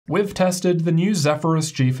We've tested the new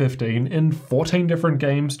Zephyrus G15 in 14 different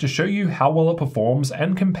games to show you how well it performs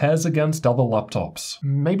and compares against other laptops.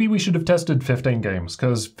 Maybe we should have tested 15 games,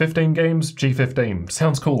 because 15 games, G15,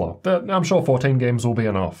 sounds cooler, but I'm sure 14 games will be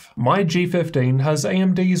enough. My G15 has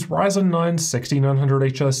AMD's Ryzen 9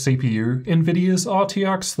 6900HS CPU, Nvidia's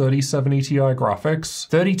RTX 3070 Ti graphics,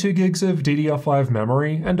 32 gigs of DDR5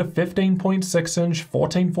 memory, and a 15.6-inch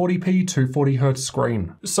 1440p 240Hz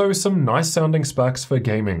screen. So some nice sounding specs for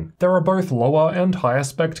gaming. There are both lower and higher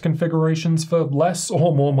spec configurations for less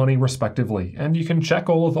or more money respectively, and you can check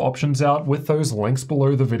all of the options out with those links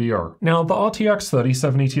below the video. Now, the RTX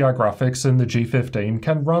 3070 Ti graphics in the G15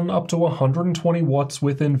 can run up to 120 watts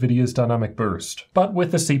with Nvidia's dynamic boost. But with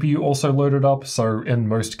the CPU also loaded up, so in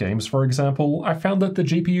most games for example, I found that the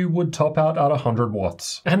GPU would top out at 100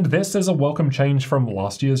 watts. And this is a welcome change from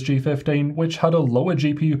last year's G15, which had a lower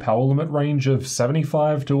GPU power limit range of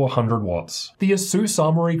 75 to 100 watts. The ASUS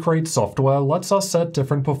Armory Crate software lets us set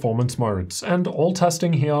different performance modes, and all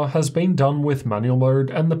testing here has been done with manual mode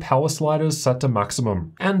and the power sliders set to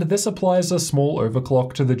maximum. And this applies a small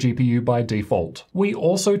overclock to the GPU by default. We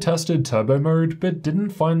also tested turbo mode, but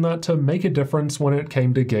didn't find that to make a difference when it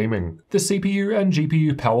came to gaming. The CPU and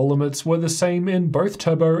GPU power limits were the same in both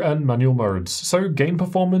turbo and manual modes, so game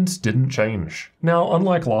performance didn't change. Now,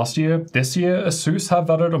 unlike last year, this year ASUS have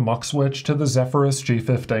added a MUX Switch to the Zephyrus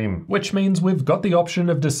G15, which means we've got the option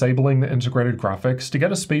of disabling the integrated graphics to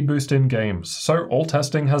get a speed boost in games, so all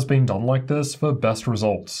testing has been done like this for best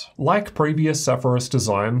results. Like previous Zephyrus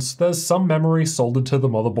designs, there's some memory soldered to the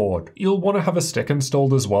motherboard. You'll want to have a stick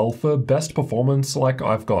installed as well for best performance like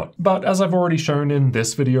I've got. But as I've already shown in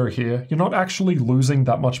this video here, you're not actually losing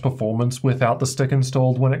that much performance without the stick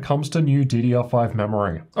installed when it comes to new DDR5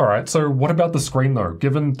 memory. Alright, so what about the screen though,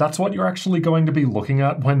 given that's what you're actually going to be looking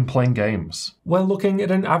at when playing games? We're looking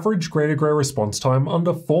at an average gray-to-gray response time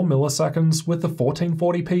under 4 milliseconds with the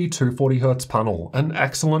 1440p 240Hz panel, an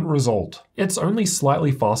excellent result. It's only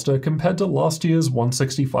slightly faster compared to last year's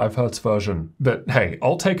 165Hz version. But hey,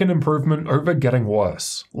 I'll take an improvement over getting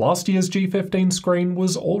worse. Last year's G15 screen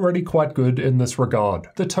was already quite good in this regard.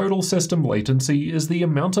 The total system latency is the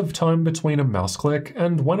amount of time between a mouse click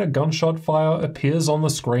and when a gunshot fire appears on the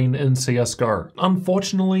screen in CSGO.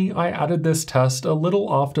 Unfortunately, I added this test a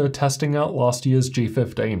little after testing out last year's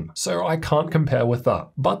G15, so I can't compare with that.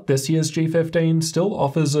 But this year's G15 still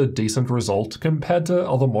offers a decent result compared to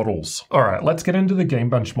other models. Alright, let's get into the game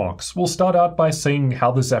benchmarks. We'll start out by seeing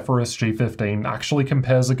how the Zephyrus G15 actually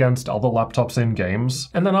compares against other laptops in games,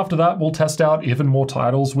 and then after that we'll test out even more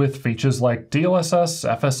titles with features like DLSS,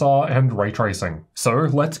 FSR, and ray tracing. So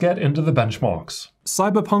let's get into the benchmarks.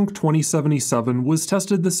 Cyberpunk 2077 was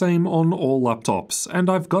tested the same on all laptops,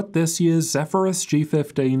 and I've got this year's Zephyrus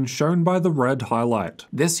G15 shown by the red highlight.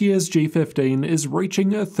 This year's G15 is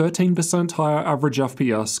reaching a 13% higher average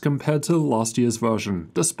FPS compared to last year's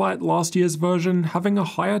version, despite last year's version having a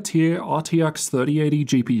higher tier RTX 3080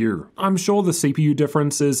 GPU. I'm sure the CPU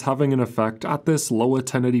difference is having an effect at this lower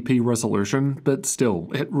 1080p resolution, but still,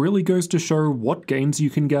 it really goes to show what gains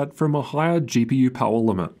you can get from a higher GPU power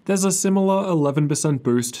limit. There's a similar 11%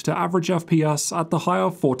 boost to average FPS at the higher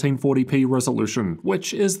 1440p resolution,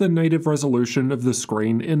 which is the native resolution of the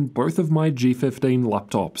screen in both of my G15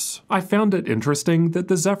 laptops. I found it interesting that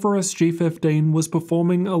the Zephyrus G15 was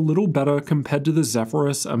performing a little better compared to the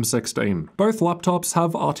Zephyrus M16. Both laptops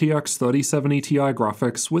have RTX 3070 Ti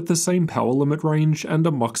graphics with the same power limit range and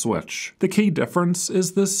a MUX Switch. The key difference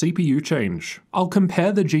is the CPU change. I'll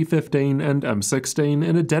compare the G15 and M16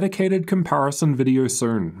 in a dedicated comparison video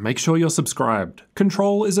soon. Make sure you're subscribed.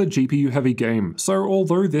 Control is a GPU-heavy game, so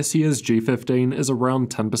although this year's G15 is around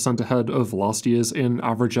 10% ahead of last year's in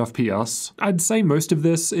average FPS, I'd say most of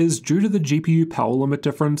this is due to the GPU power limit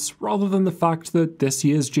difference rather than the fact that this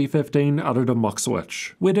year's G15 added a MUX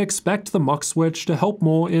Switch. We'd expect the MUX Switch to help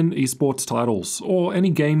more in esports titles, or any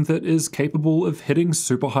game that is capable of hitting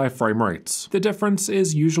super high frame rates. The difference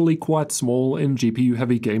is usually quite small in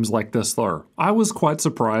GPU-heavy games like this though. I was quite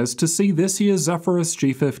surprised to see this year's Zephyrus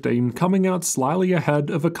G15 coming out slightly ahead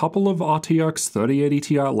of a couple of RTX 3080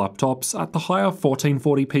 Ti laptops at the higher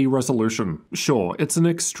 1440p resolution. Sure, it's an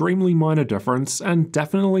extremely minor difference and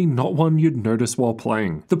definitely not one you'd notice while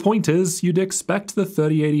playing. The point is, you'd expect the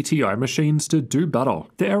 3080 Ti machines to do better.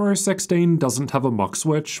 The Aero 16 doesn't have a MUX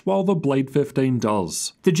Switch, while the Blade 15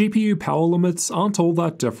 does. The GPU power limits aren't all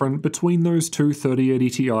that different between those two 3080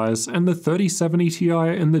 Ti's and the 3070 Ti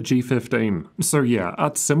in the G15. So yeah,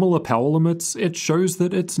 at similar power limits, it shows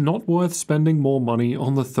that it's not worth spending more money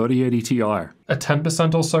on the 3080 Ti. A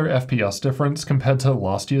 10% or so FPS difference compared to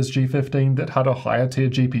last year's G15 that had a higher tier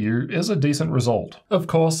GPU is a decent result. Of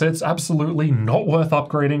course, it's absolutely not worth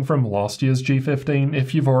upgrading from last year's G15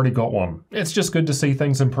 if you've already got one. It's just good to see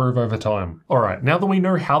things improve over time. Alright, now that we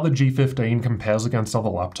know how the G15 compares against other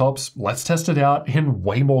laptops, let's test it out in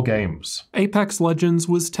way more games. Apex Legends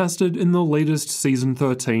was tested in the latest Season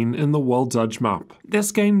 13 in the World's Edge map.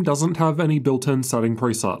 This game doesn't have any built-in setting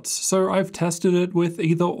presets, so I've tested it with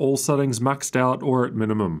either all settings maxed out or at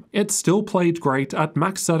minimum. It still played great at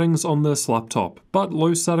max settings on this laptop, but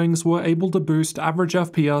low settings were able to boost average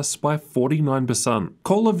FPS by 49%.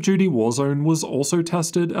 Call of Duty Warzone was also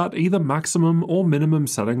tested at either maximum or minimum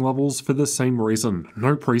setting levels for the same reason,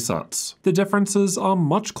 no presets. The differences are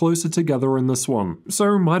much closer together in this one,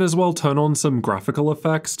 so might as well turn on some graphical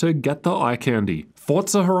effects to get the eye candy.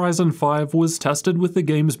 Forza Horizon 5 was tested with the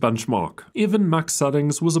game's benchmark. Even max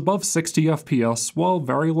settings was above 60 FPS, while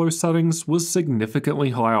very low settings was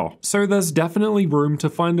significantly higher. So there's definitely room to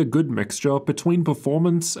find a good mixture between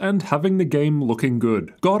performance and having the game looking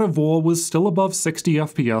good. God of War was still above 60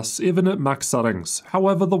 FPS even at max settings,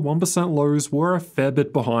 however the 1% lows were a fair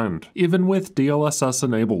bit behind, even with DLSS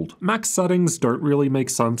enabled. Max settings don't really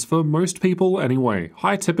make sense for most people anyway.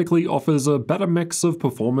 High typically offers a better mix of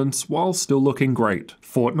performance while still looking great.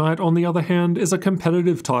 Fortnite, on the other hand, is a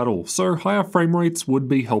competitive title, so higher frame rates would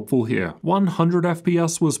be helpful here. 100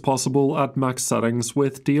 FPS was possible at max settings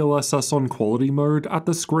with DLSS on quality mode at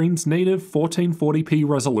the screen's native 1440p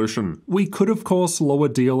resolution. We could of course lower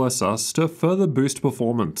DLSS to further boost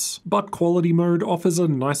performance, but quality mode offers a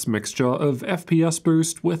nice mixture of FPS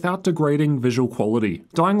boost without degrading visual quality.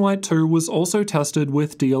 Dying Light 2 was also tested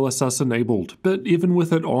with DLSS enabled, but even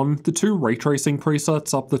with it on, the two ray tracing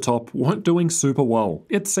presets up the top weren't doing super well.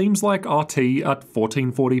 It seems like RT at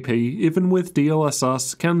 1440p, even with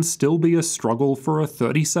DLSS, can still be a struggle for a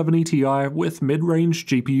 3070 Ti with mid-range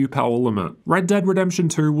GPU power limit. Red Dead Redemption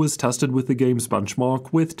 2 was tested with the game's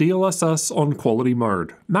benchmark with DLSS on quality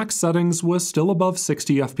mode. Max settings were still above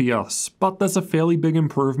 60 FPS, but there's a fairly big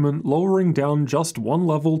improvement lowering down just one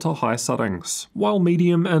level to high settings, while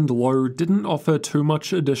medium and low didn't offer too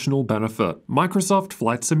much additional benefit. Microsoft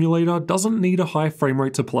Flight Simulator doesn't need a high frame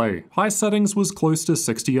rate to play. High settings was close to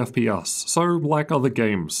 60 FPS, so like other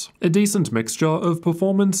games. A decent mixture of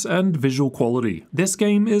performance and visual quality. This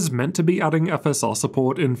game is meant to be adding FSR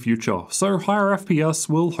support in future, so higher FPS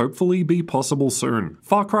will hopefully be possible soon.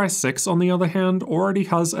 Far Cry 6, on the other hand, already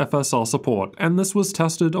has FSR support, and this was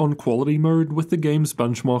tested on quality mode with the game's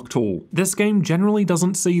benchmark tool. This game generally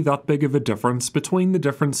doesn't see that big of a difference between the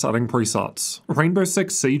different setting presets. Rainbow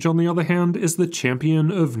Six Siege, on the other hand, is the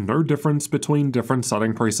champion of no difference between different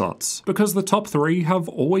setting presets, because the top three have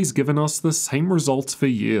always given us the same results for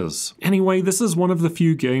years. Anyway, this is one of the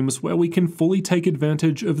few games where we can fully take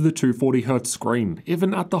advantage of the 240Hz screen,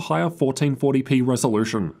 even at the higher 1440p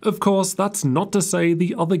resolution. Of course, that's not to say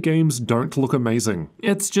the other games don't look amazing.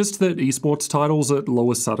 It's just that esports titles at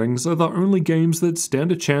lower settings are the only games that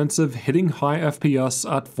stand a chance of hitting high FPS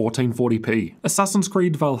at 1440p. Assassin's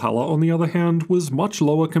Creed Valhalla, on the other hand, was much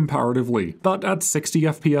lower comparatively, but at 60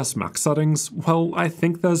 FPS max settings, well, I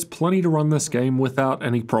think there's plenty to run this game without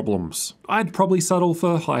any problems. I'd probably settle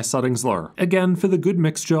for high settings though, again for the good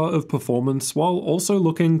mixture of performance while also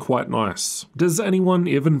looking quite nice. Does anyone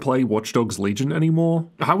even play Watch Dogs Legion anymore?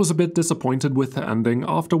 I was a bit disappointed with the ending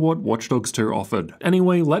after what Watch Dogs 2 offered.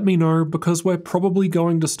 Anyway, let me know because we're probably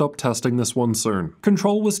going to stop testing this one soon.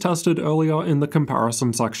 Control was tested earlier in the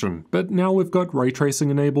comparison section, but now we've got ray tracing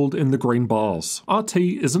enabled in the green bars. RT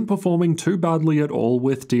isn't performing too badly at all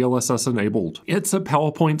with DLSS enabled. It's a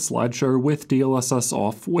PowerPoint slideshow with DLSS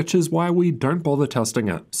off, which is why we don't bother testing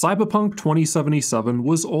it. Cyberpunk 2077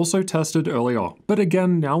 was also tested earlier, but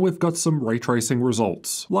again now we've got some ray tracing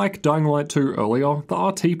results. Like Dying Light 2 earlier, the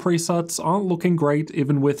RT presets aren't looking great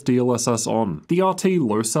even with DLSS on. The RT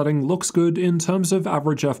low setting looks good in terms of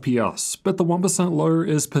average FPS, but the 1% low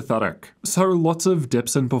is pathetic. So lots of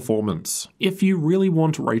dips in performance. If you really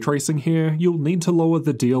want ray tracing here, you'll need to lower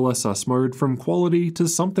the DLSS mode from quality to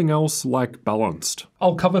something else like balanced.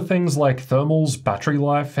 I'll cover things like thermals, battery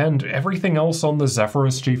life, and everything else on the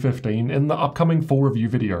Zephyrus G15 in the upcoming full review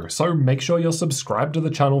video, so make sure you're subscribed to the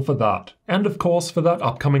channel for that. And of course for that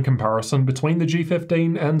upcoming comparison between the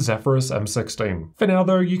G15 and Zephyrus M16. For now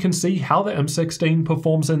though, you can see how the M16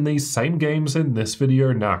 performs in these same games in this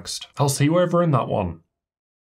video next. I'll see you over in that one.